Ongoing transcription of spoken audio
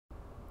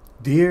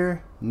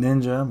Dear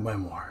Ninja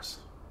Memoirs,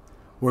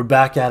 we're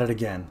back at it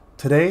again.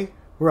 Today,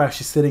 we're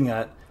actually sitting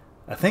at,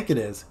 I think it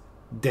is,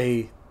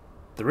 day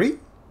 3?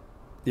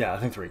 Yeah, I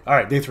think 3.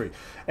 Alright, day 3.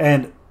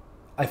 And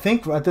I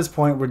think at this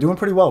point, we're doing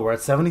pretty well. We're at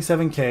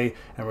 77k,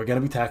 and we're going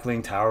to be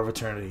tackling Tower of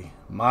Eternity.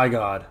 My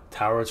god,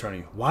 Tower of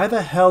Eternity. Why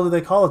the hell do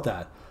they call it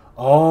that?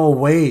 Oh,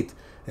 wait.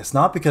 It's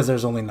not because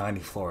there's only 90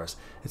 floors.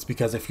 It's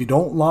because if you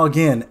don't log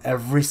in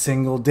every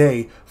single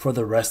day for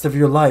the rest of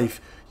your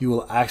life, you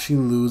will actually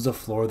lose the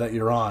floor that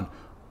you're on.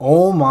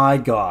 Oh my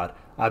god.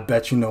 I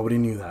bet you nobody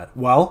knew that.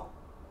 Well,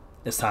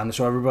 it's time to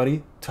show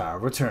everybody Tower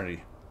of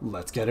Eternity.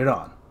 Let's get it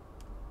on.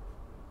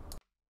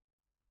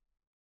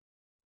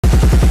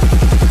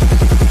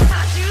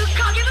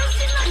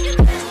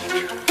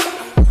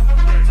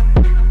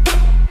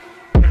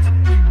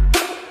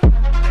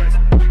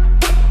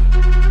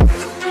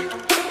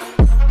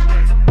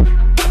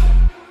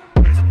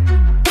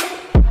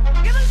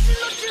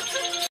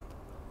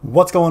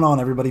 What's going on,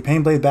 everybody?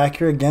 Payneblade back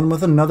here again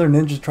with another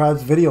Ninja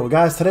Tribes video.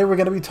 Guys, today we're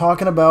going to be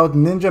talking about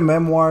Ninja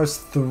Memoirs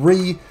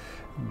 3.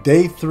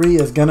 Day 3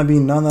 is going to be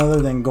none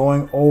other than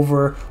going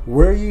over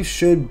where you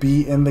should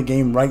be in the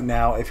game right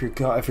now if you're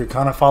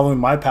kind of following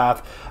my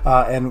path,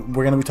 and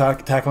we're going to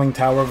be tackling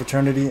Tower of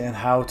Eternity and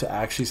how to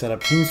actually set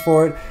up teams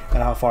for it and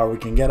how far we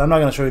can get. I'm not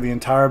going to show you the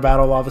entire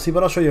battle, obviously,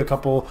 but I'll show you a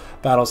couple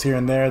battles here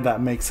and there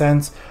that make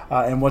sense,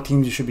 and what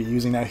teams you should be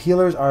using. Now,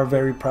 healers are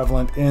very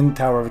prevalent in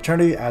Tower of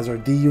Eternity, as are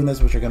D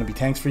units, which are going to be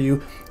tanks for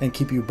you and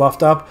keep you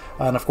buffed up,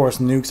 and of course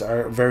nukes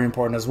are very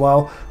important as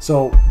well.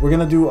 So we're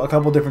going to do a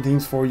couple different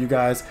teams for you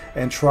guys,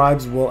 and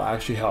tribes will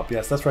actually help.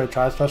 Yes, that's right,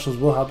 tribe specials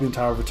will help you in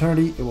Tower of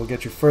Eternity. It will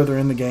get you further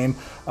in the game,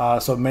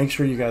 so make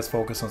sure you guys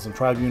focus on some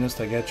tribe units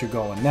to get you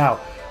going. Now,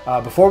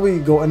 before we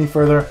go any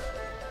further,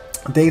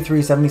 day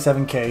 3,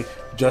 77k,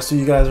 just so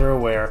you guys are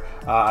aware,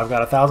 I've got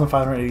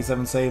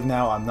 1,587 saved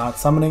now. I'm not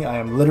summoning, I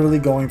am literally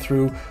going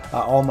through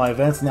all my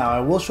events. Now,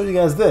 I will show you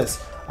guys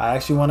this. I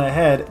actually went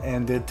ahead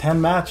and did 10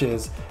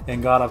 matches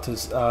and got up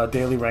to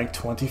daily rank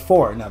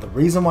 24. Now, the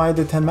reason why I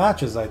did 10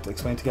 matches, I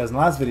explained to you guys in the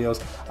last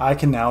videos, I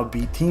can now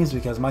beat teams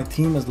because my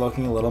team is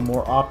looking a little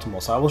more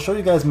optimal. So I will show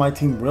you guys my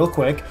team real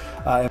quick,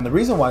 and the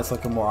reason why it's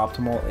looking more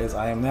optimal is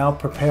I am now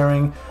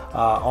preparing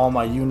all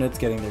my units,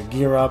 getting their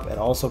gear up, and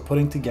also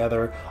putting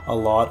together a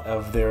lot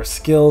of their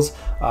skills.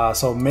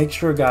 So make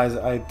sure, guys,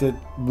 I did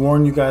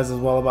warn you guys as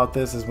well about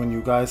this, is when you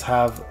guys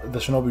have the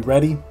Shinobi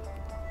ready,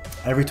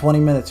 every 20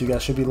 minutes you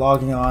guys should be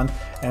logging on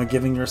and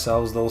giving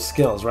yourselves those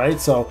skills,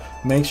 right? So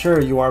make sure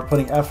you are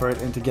putting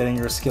effort into getting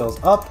your skills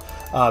up,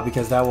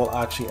 because that will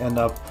actually end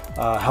up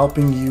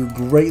helping you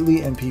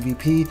greatly in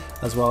PvP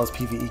as well as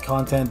PvE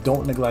content.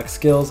 Don't neglect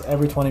skills.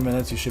 Every 20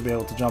 minutes you should be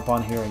able to jump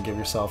on here and give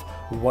yourself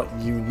what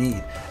you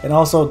need. And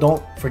also,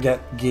 don't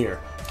forget gear.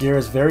 Gear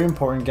is very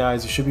important,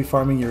 guys. You should be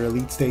farming your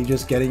elite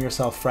stages, getting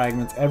yourself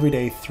fragments every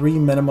day, 3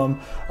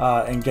 minimum,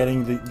 and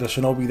getting the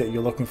Shinobi that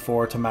you're looking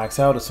for to max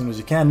out as soon as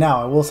you can.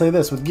 Now, I will say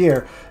this, with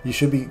gear, you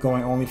should be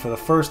going only for the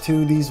first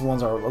 2. These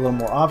ones are a little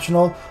more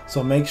optional,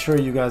 so make sure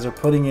you guys are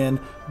putting in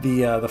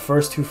the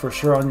first 2 for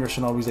sure on your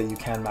Shinobis that you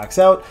can max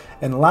out.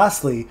 And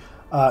lastly,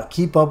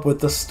 keep up with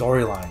the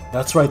storyline.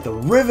 That's right, the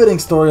riveting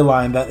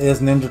storyline that is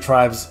Ninja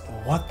Tribes.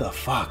 What the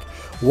fuck?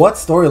 What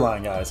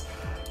storyline, guys?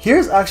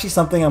 Here's actually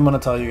something I'm going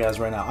to tell you guys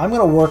right now. I'm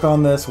going to work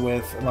on this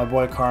with my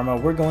boy Karma.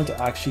 We're going to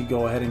actually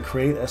go ahead and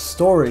create a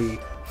story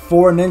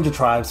for Ninja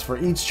Tribes for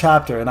each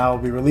chapter, and I will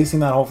be releasing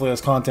that hopefully as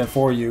content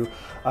for you.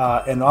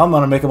 And I'm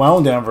going to make my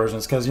own damn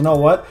versions, because you know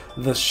what?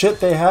 The shit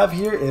they have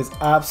here is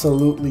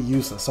absolutely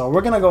useless. So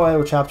we're going to go ahead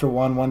with chapter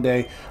 1 one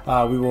day.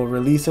 We will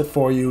release it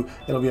for you.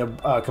 It'll be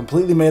a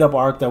completely made up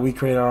arc that we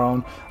create our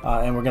own,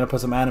 and we're going to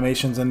put some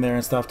animations in there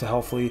and stuff to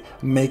hopefully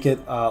make it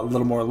a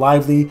little more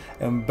lively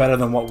and better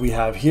than what we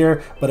have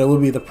here. But it will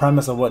be the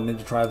premise of what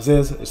Ninja Tribes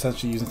is,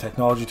 essentially using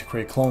technology to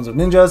create clones of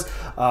ninjas,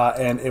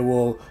 and it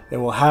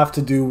will have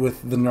to do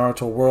with the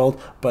Naruto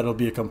world, but it'll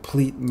be a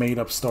complete made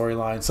up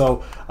storyline.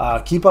 So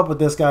keep up with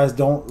this, guys.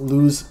 Don't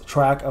lose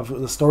track of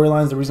the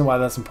storylines. The reason why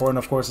that's important,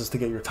 of course, is to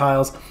get your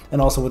tiles, and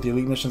also with the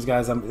elite missions,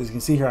 guys. As you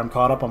can see here, I'm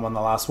caught up. I'm on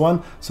the last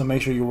one, so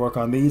make sure you work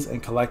on these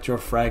and collect your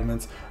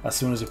fragments as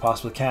soon as you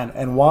possibly can.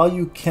 And while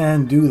you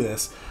can do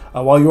this,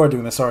 while you are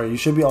doing this, sorry, you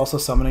should be also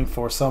summoning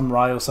for some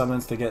Ryo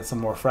summons to get some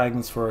more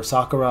fragments for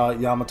Sakura,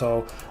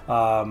 Yamato,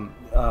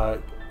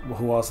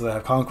 who else do they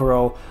have?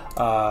 Konkuro,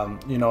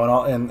 you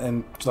know,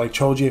 and like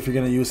Choji if you're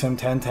going to use him,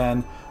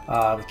 1010,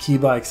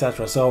 Kiba,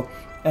 etc. So,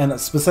 and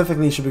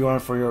specifically you should be going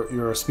for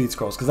your speed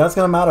scrolls, because that's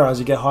going to matter as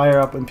you get higher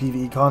up in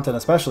PvE content,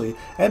 especially,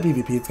 and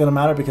PvP. It's going to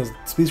matter because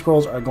speed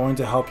scrolls are going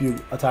to help you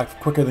attack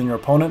quicker than your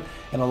opponent,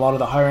 and a lot of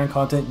the higher end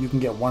content you can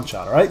get one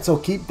shot. All right, so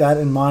keep that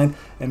in mind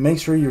and make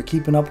sure you're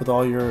keeping up with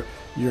all your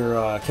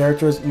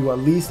characters. You at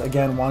least,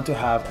 again, want to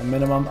have a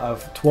minimum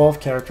of 12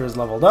 characters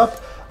leveled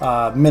up,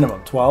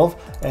 minimum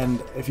 12,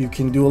 and if you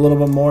can do a little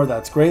bit more,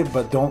 that's great,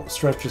 but don't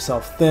stretch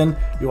yourself thin.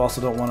 You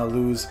also don't want to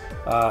lose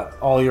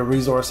all your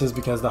resources,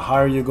 because the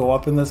higher you go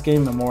up in this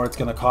game, the more it's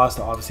going to cost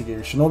to obviously get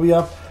your Shinobi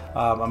up.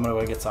 I'm going to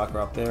go get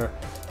Sakura up there,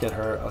 get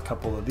her a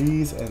couple of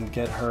these, and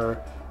get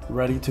her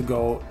ready to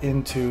go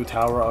into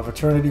Tower of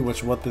Eternity, which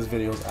is what this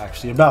video is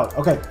actually about.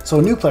 Okay, so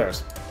new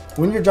players,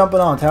 when you're jumping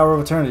on Tower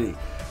of Eternity,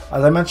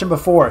 as I mentioned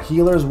before,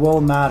 healers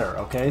will matter,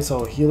 okay?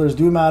 So healers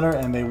do matter,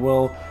 and they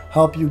will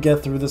help you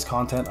get through this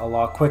content a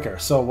lot quicker.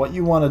 So what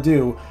you want to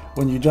do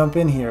when you jump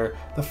in here,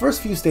 the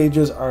first few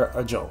stages are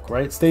a joke,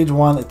 right? Stage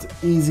 1, it's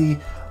easy,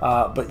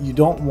 but you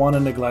don't want to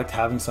neglect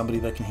having somebody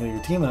that can heal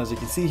your team. And as you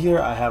can see here,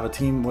 I have a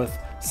team with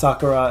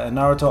Sakura and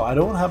Naruto. I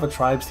don't have a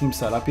tribes team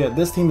set up yet.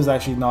 This team is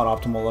actually not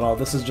optimal at all.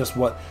 This is just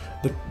what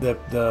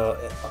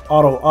the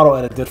auto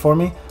edit did for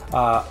me.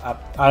 I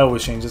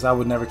always change this. I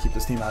would never keep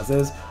this team as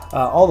is.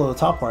 Although the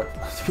top part,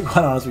 to be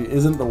quite honest with you,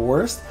 isn't the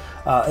worst.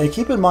 And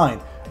keep in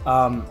mind,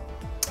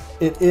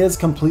 it is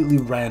completely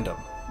random,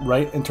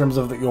 right? In terms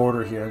of the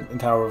order here in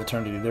Tower of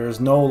Eternity, there's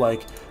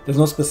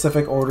no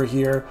specific order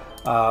here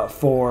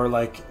for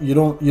like you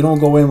don't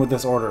go in with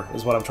this order,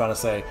 is what I'm trying to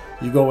say.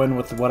 You go in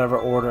with whatever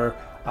order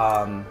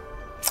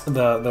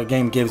the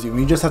game gives you. And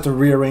you just have to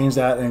rearrange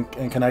that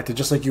and connect it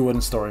just like you would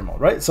in story mode,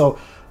 right? So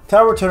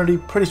Tower of Eternity,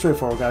 pretty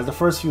straightforward, guys. The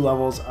first few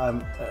levels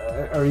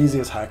are easy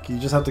as heck. You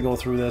just have to go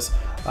through this,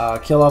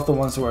 kill off the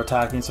ones who are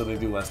attacking so they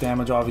do less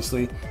damage,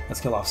 obviously.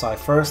 Let's kill off Sai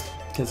first,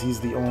 because he's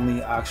the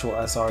only actual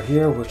SR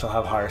here, which will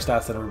have higher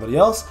stats than everybody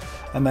else.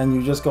 And then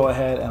you just go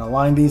ahead and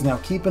align these. Now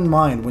keep in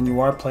mind, when you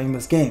are playing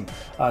this game,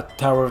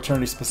 Tower of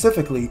Eternity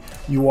specifically,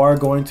 you are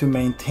going to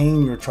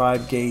maintain your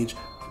tribe gauge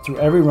through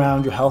every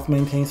round. Your health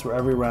maintains through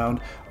every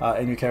round,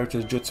 and your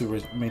character's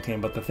jutsu maintain.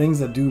 But the things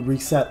that do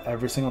reset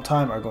every single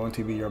time are going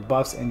to be your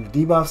buffs and your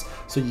debuffs,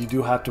 so you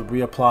do have to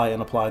reapply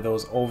and apply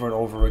those over and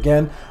over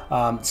again.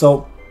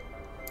 So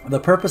the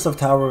purpose of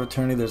Tower of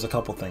Eternity, there's a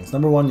couple things.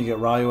 Number one, you get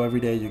Ryo every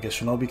day, you get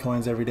Shinobi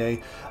coins every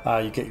day,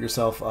 you get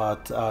yourself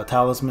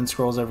talisman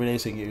scrolls every day,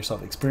 so you can get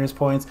yourself experience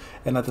points,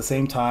 and at the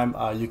same time,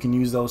 you can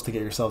use those to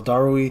get yourself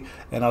Darui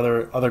and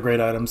other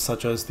great items,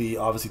 such as the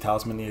obviously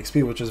talisman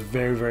NxB, which is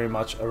very, very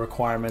much a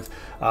requirement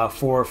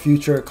for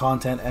future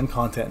content and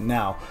content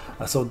now.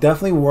 So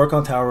definitely work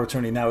on Tower of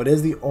Eternity. Now, it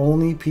is the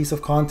only piece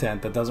of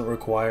content that doesn't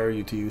require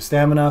you to use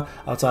stamina,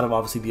 outside of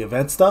obviously the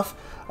event stuff,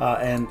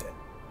 and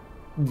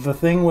the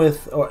thing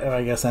with, or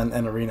I guess, and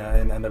Arena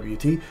and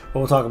NWT, but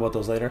we'll talk about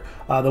those later.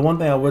 The one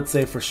thing I would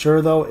say for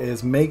sure, though,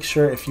 is make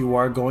sure if you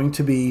are going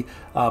to be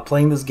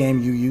playing this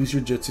game, you use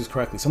your jutsus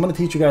correctly. So I'm going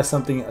to teach you guys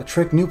something, a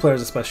trick, new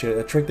players especially,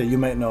 a trick that you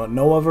might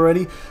know of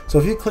already. So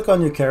if you click on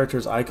your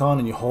character's icon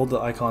and you hold the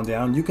icon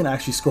down, you can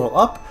actually scroll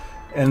up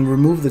and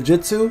remove the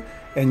jutsu,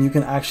 and you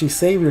can actually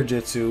save your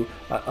jutsu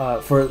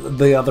for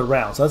the other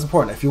round. So that's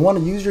important. If you want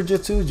to use your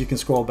jutsus, you can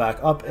scroll back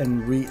up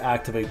and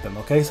reactivate them,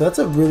 okay? So that's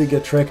a really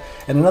good trick.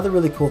 And another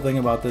really cool thing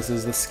about this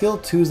is the skill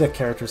 2s that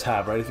characters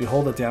have, right? If you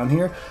hold it down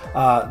here,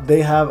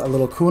 they have a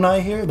little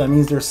kunai here. That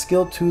means their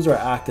skill 2s are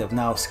active.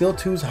 Now, skill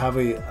 2s have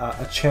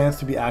a chance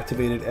to be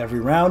activated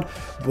every round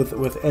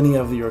with any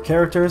of your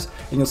characters.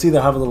 And you'll see they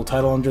have a little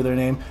title under their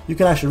name. You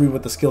can actually read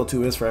what the skill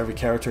 2 is for every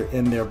character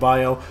in their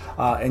bio.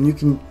 And you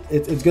can,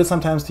 it's good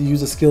sometimes to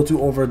use a skill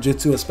 2 over a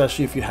jutsu,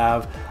 especially if you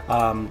have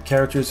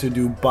characters who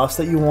do buffs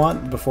that you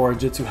want before a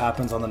jutsu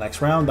happens on the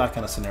next round, that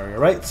kind of scenario,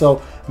 right?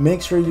 So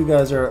make sure you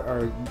guys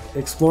are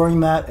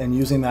exploring that and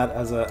using that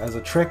as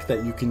a trick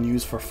that you can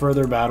use for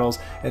further battles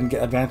and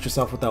advance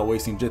yourself without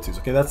wasting jutsus.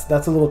 Okay,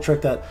 that's a little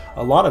trick that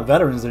a lot of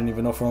veterans didn't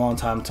even know for a long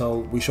time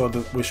until we showed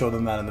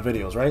them that in the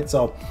videos, right?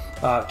 So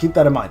keep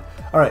that in mind.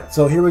 All right,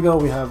 so here we go.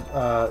 We have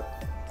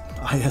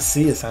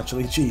ISC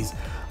essentially. Jeez.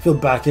 Feel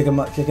bad kicking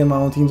my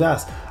own team's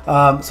ass.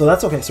 So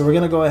that's okay. So we're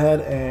going to go ahead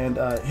and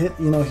hit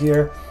Ino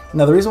here.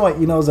 Now, the reason why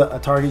Ino is a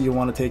target you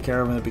want to take care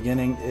of in the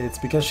beginning, it's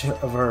because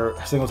of her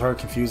single target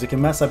confuse. It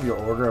can mess up your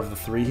order of the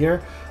 3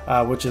 here,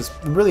 which is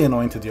really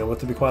annoying to deal with,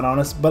 to be quite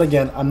honest. But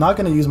again, I'm not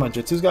going to use my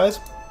jutsus,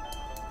 guys.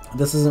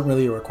 This isn't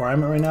really a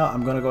requirement right now.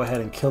 I'm going to go ahead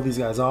and kill these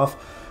guys off.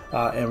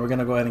 And we're going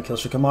to go ahead and kill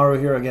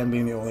Shikamaru here, again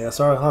being the only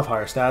SR. He'll have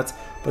higher stats,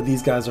 but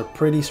these guys are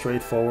pretty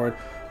straightforward.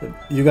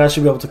 You guys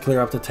should be able to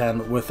clear up to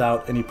 10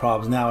 without any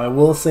problems. Now, I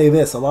will say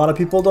this. A lot of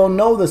people don't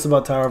know this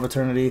about Tower of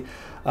Eternity.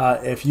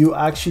 If you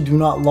actually do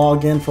not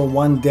log in for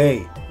 1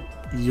 day,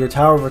 your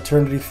Tower of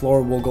Eternity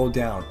floor will go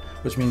down,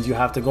 which means you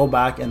have to go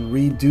back and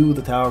redo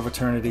the Tower of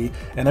Eternity.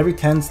 And every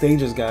 10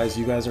 stages, guys,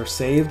 you guys are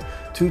saved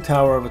to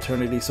Tower of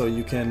Eternity, so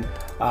you can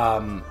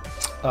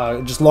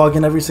just log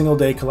in every single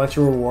day, collect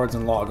your rewards,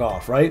 and log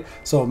off, right?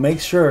 So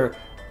make sure,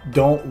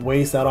 don't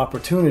waste that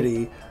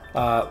opportunity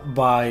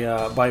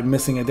by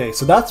missing a day.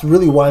 So that's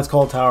really why it's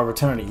called Tower of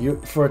Eternity.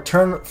 For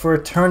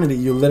eternity,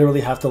 you literally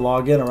have to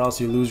log in, or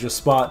else you lose your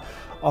spot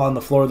on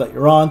the floor that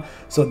you're on.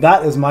 So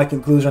that is my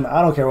conclusion.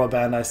 I don't care what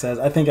Bandai says.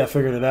 I think I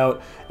figured it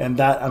out, and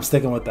that I'm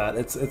sticking with that.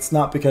 It's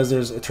not because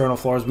there's eternal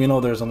floors. We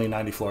know there's only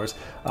 90 floors.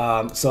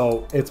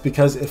 So it's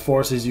because it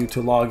forces you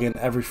to log in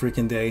every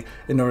freaking day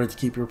in order to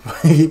keep your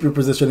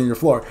position in your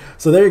floor.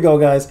 So there you go,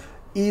 guys.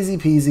 Easy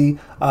peasy.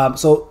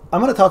 So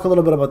I'm going to talk a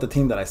little bit about the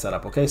team that I set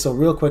up, okay? So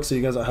real quick, so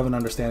you guys have an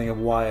understanding of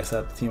why I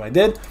set up the team I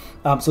did.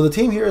 So the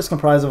team here is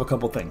comprised of a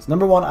couple things.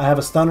 Number one, I have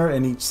a stunner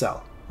in each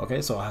cell,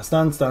 okay? So I have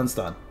stun, stun,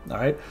 stun. All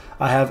right,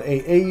 I have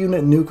a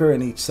unit nuker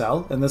in each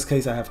cell. In this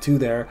case, I have 2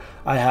 there.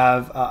 I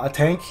have a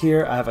tank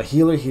here. I have a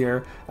healer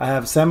here. I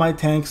have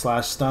semi-tank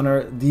 /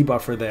 stunner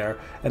debuffer there,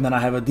 and then I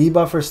have a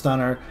debuffer,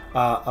 stunner,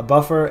 a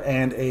buffer,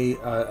 and a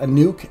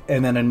nuke,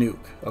 and then a nuke.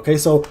 Okay,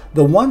 so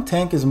the 1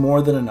 tank is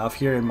more than enough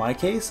here in my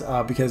case,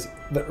 because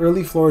the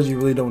early floors you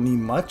really don't need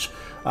much.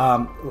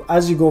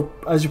 As you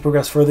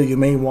progress further, you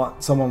may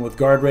want someone with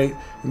guard rate,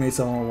 you may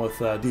someone with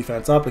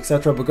defense up,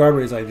 etc. But guard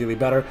rate is ideally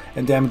better,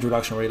 and damage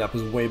reduction rate up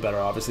is way better,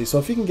 obviously. So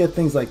if you can get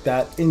things like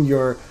that in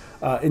your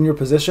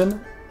position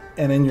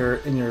and in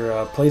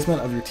your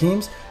placement of your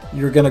teams,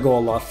 you're gonna go a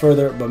lot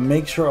further. But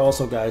make sure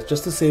also, guys,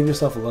 just to save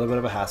yourself a little bit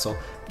of a hassle,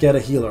 get a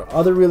healer.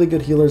 Other really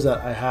good healers that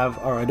I have,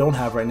 or I don't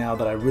have right now,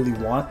 that I really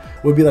want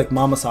would be like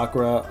Mama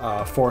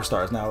Sakura, 4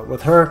 stars. Now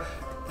with her,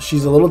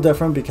 she's a little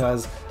different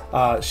because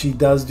she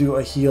does do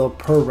a heal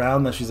per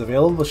round that she's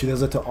available. She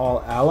does it to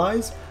all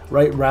allies,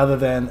 right? Rather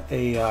than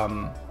a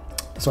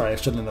sorry, I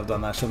shouldn't have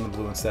done that. I shouldn't have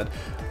blew instead.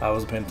 I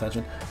wasn't paying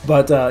attention.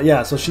 But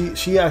yeah, so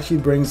she actually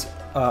brings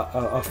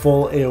a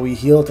full AoE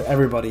heal to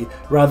everybody,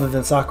 rather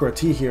than Sakura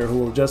T here, who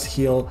will just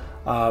heal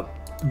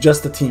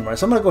just the team, right?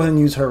 So I'm gonna go ahead and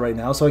use her right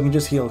now, so I can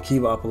just heal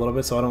Kiba up a little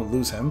bit, so I don't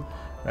lose him,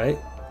 right?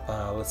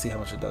 Let's see how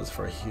much it does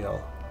for a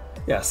heal.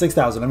 Yeah,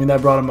 6,000. I mean,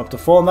 that brought him up to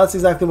full, and that's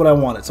exactly what I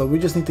wanted. So we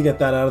just need to get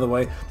that out of the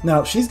way.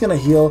 Now, she's going to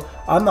heal.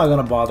 I'm not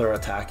going to bother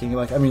attacking,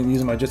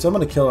 using my jutsu. I'm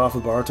going to kill her off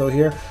with Boruto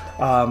here,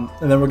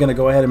 and then we're going to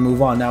go ahead and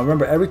move on. Now,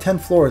 remember, every 10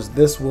 floors,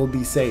 this will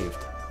be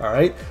saved, all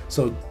right?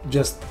 So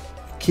just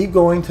keep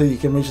going till you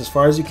can reach as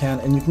far as you can,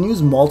 and you can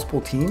use multiple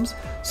teams.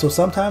 So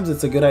sometimes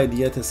it's a good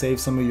idea to save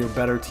some of your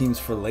better teams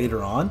for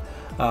later on.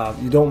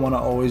 You don't want to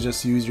always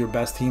just use your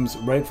best teams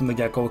right from the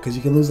get-go, because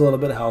you can lose a little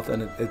bit of health,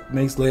 and it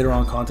makes later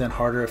on content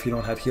harder if you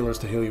don't have healers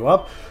to heal you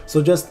up.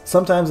 So just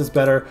sometimes it's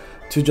better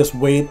to just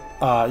wait,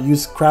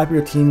 use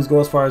crappier teams, go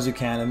as far as you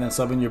can, and then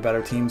sub in your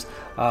better teams.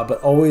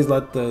 But always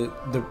let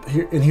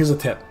and here's a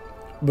tip.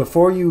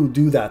 Before you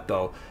do that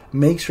though,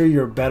 make sure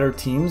your better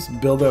teams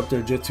build up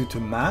their Jitsu to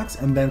max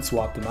and then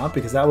swap them out,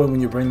 because that way when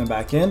you bring them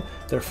back in,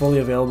 they're fully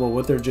available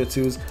with their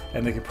Jitsus,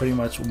 and they can pretty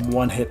much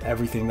one-hit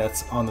everything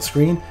that's on the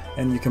screen,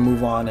 and you can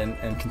move on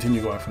and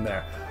continue going from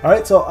there.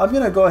 Alright, so I'm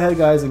going to go ahead,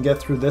 guys, and get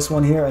through this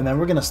one here, and then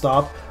we're going to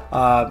stop,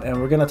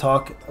 and we're going to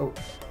talk.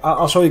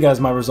 I'll show you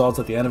guys my results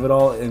at the end of it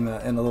all in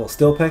a little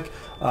still pick.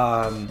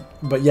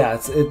 But yeah,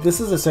 this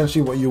is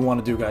essentially what you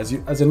want to do, guys.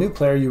 As a new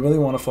player, you really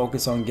want to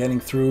focus on getting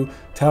through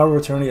Tower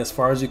of Eternity as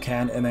far as you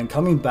can, and then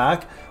coming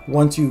back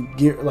once you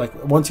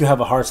have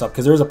a heart stop,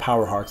 because there is a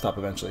power heart stop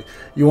eventually.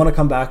 You want to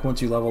come back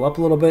once you level up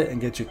a little bit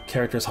and get your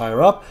characters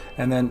higher up,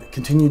 and then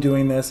continue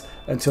doing this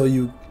until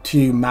you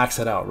max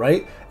it out,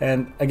 right?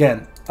 And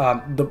again,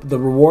 the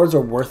rewards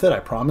are worth it, I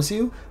promise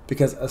you,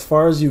 because as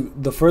far as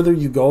the further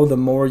you go, the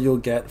more you'll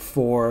get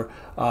for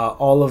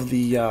all of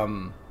the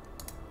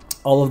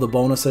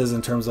bonuses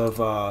in terms of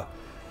what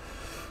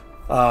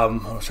was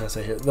I trying to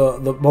say here?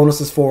 The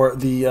bonuses for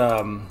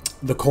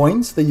the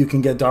coins that you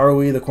can get,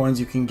 Darui, the coins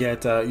you can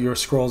get, your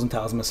scrolls and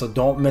talismans. So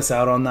don't miss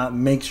out on that.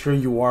 Make sure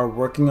you are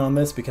working on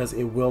this, because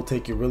it will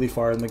take you really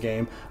far in the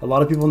game. A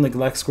lot of people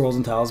neglect scrolls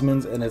and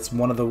talismans, and it's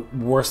one of the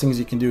worst things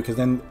you can do, because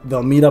then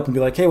they'll meet up and be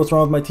like, hey, what's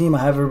wrong with my team? I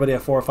have everybody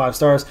at 4 or 5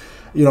 stars.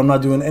 You know, I'm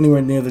not doing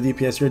anywhere near the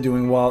DPS you're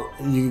doing. Well,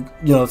 you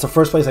know, it's the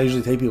first place I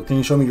usually take people. Can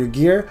you show me your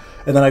gear?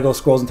 And then I go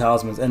scrolls and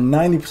talismans. And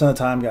 90% of the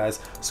time, guys,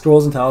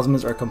 scrolls and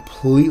talismans are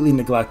completely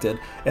neglected,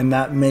 and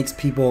that makes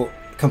people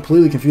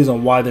completely confused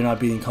on why they're not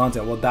beating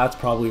content. Well, that's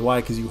probably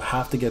why, because you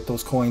have to get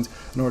those coins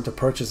in order to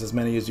purchase as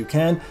many as you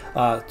can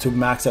to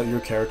max out your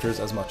characters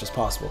as much as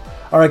possible.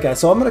 Alright, guys,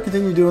 so I'm going to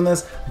continue doing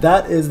this.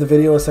 That is the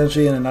video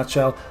essentially in a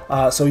nutshell.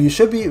 So you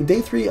should be,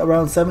 day 3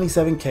 around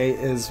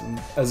 77k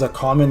is a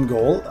common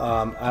goal.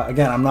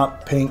 Again, I'm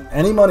not paying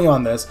any money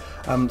on this.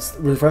 I'm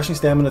refreshing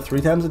stamina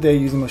 3 times a day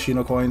using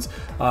Moschino coins.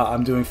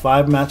 I'm doing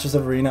 5 matches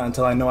of arena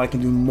until I know I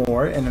can do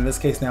more, and in this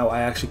case now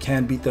I actually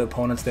can beat the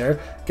opponents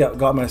there.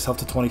 Got myself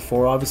to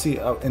 24 obviously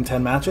in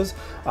 10 matches,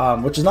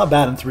 which is not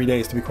bad in 3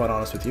 days, to be quite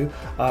honest with you.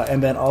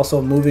 And then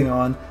also moving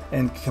on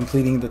and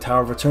completing the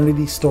Tower of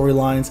Eternity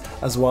storylines,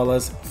 as well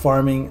as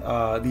farming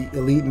the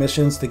elite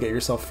missions to get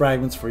yourself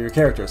fragments for your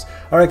characters.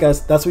 Alright,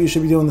 guys, that's what you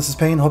should be doing. This is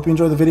Payne. Hope you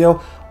enjoyed the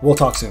video. We'll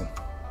talk soon.